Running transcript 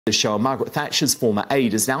The show, Margaret Thatcher's former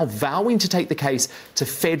aide, is now vowing to take the case to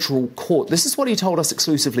federal court. This is what he told us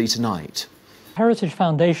exclusively tonight. Heritage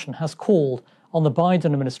Foundation has called on the Biden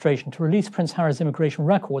administration to release Prince Harry's immigration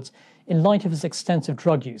records in light of his extensive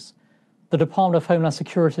drug use. The Department of Homeland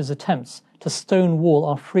Security's attempts to stonewall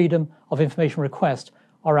our freedom of information request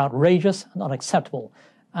are outrageous and unacceptable,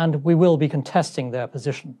 and we will be contesting their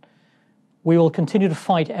position. We will continue to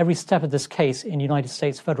fight every step of this case in United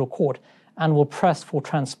States federal court and will press for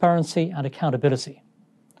transparency and accountability.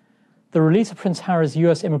 The release of Prince Harry's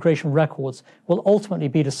US immigration records will ultimately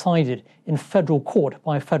be decided in federal court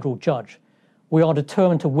by a federal judge. We are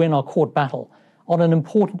determined to win our court battle on an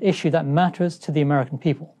important issue that matters to the American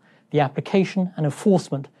people, the application and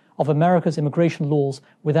enforcement of America's immigration laws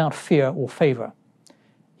without fear or favor.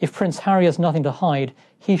 If Prince Harry has nothing to hide,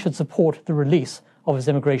 he should support the release of his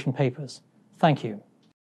immigration papers. Thank you.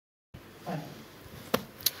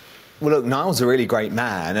 Well, look, Niall's a really great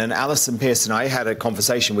man, and Alison Pearson, I had a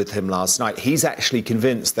conversation with him last night. He's actually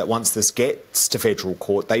convinced that once this gets to federal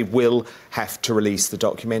court, they will have to release the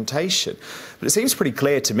documentation. But it seems pretty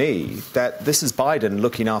clear to me that this is Biden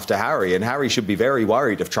looking after Harry, and Harry should be very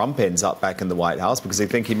worried if Trump ends up back in the White House because they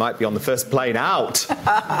think he might be on the first plane out.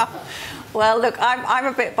 Well, look, I'm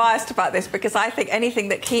a bit biased about this because I think anything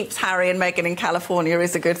that keeps Harry and Meghan in California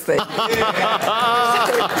is a good thing. In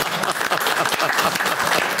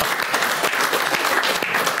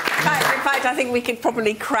fact, I think we could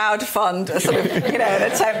probably crowdfund a sort of, an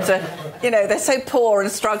attempt to, they're so poor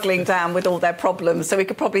and struggling down with all their problems, so we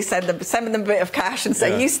could probably send them a bit of cash and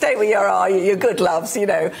say, you stay where you are, you're good loves,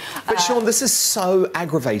 But Sean, this is so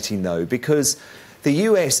aggravating, though, because the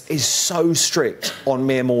US is so strict on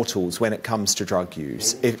mere mortals when it comes to drug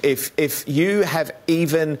use. If you have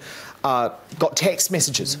even got text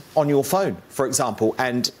messages on your phone, for example,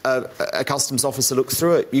 and a customs officer looks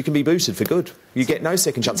through it, you can be booted for good. You get no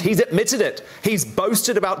second chance. He's admitted it. He's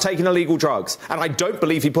boasted about taking illegal drugs, and I don't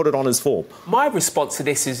believe he put it on his form. My response to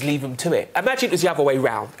this is leave him to it. Imagine it was the other way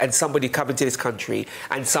round, and somebody coming to this country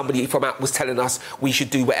and somebody from out was telling us we should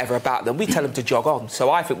do whatever about them. We tell them to jog on. So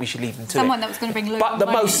I think we should leave them to Someone it. that was going to bring loot.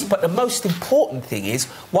 But the most important thing is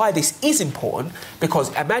why this is important,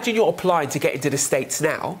 because imagine you're applying to get into the States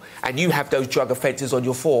now, and you have those drug offences on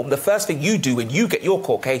your form. The first thing you do when you get your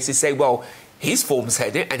court case is say, well, his form's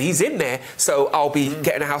headed and he's in there, so I'll be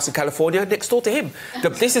getting a house in California next door to him.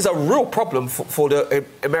 This is a real problem for the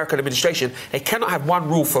American administration. They cannot have one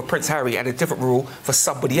rule for Prince Harry and a different rule for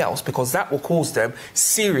somebody else, because that will cause them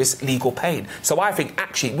serious legal pain. So I think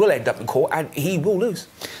actually we'll end up in court and he will lose.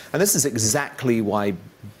 And this is exactly why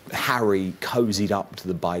Harry cozied up to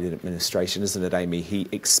the Biden administration, isn't it, Amy? He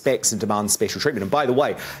expects and demands special treatment. And by the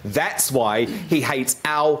way, that's why he hates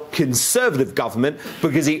our Conservative government,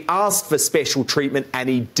 because he asked for special treatment and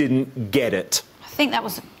he didn't get it. I think that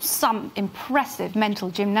was some impressive mental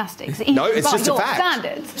gymnastics. No, it's just a fact.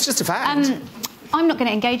 Standards. It's just a fact. I'm not going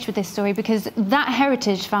to engage with this story because that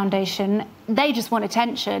Heritage Foundation, they just want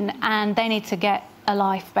attention and they need to get a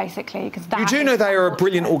life, basically. Because you do know they are a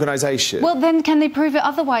brilliant organisation. Well, then can they prove it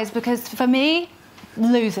otherwise? Because for me,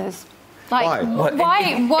 losers. Like,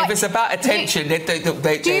 why? If it's about attention,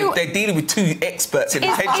 they're dealing with two experts in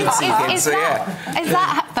attention seeking. So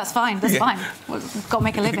that's fine. That's fine. We've got to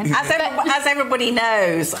make a living. As everybody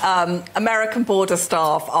knows, American border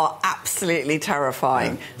staff are absolutely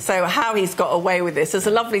terrifying. So how he's got away with this is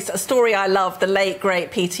a story I love. The late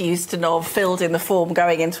great Peter Ustinov filled in the form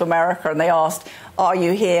going into America, and they asked, "Are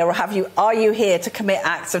you here, or are you here to commit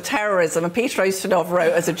acts of terrorism?" And Peter Ustinov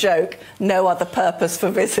wrote as a joke, "No other purpose for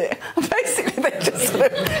visit." Basically, they just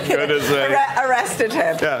sort of arrested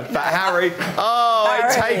him. Yeah, but Harry,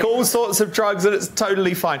 I take all sorts of drugs and it's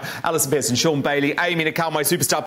totally fine. Alison Pearson, Sean Bailey, Amy Nicole, my superstar.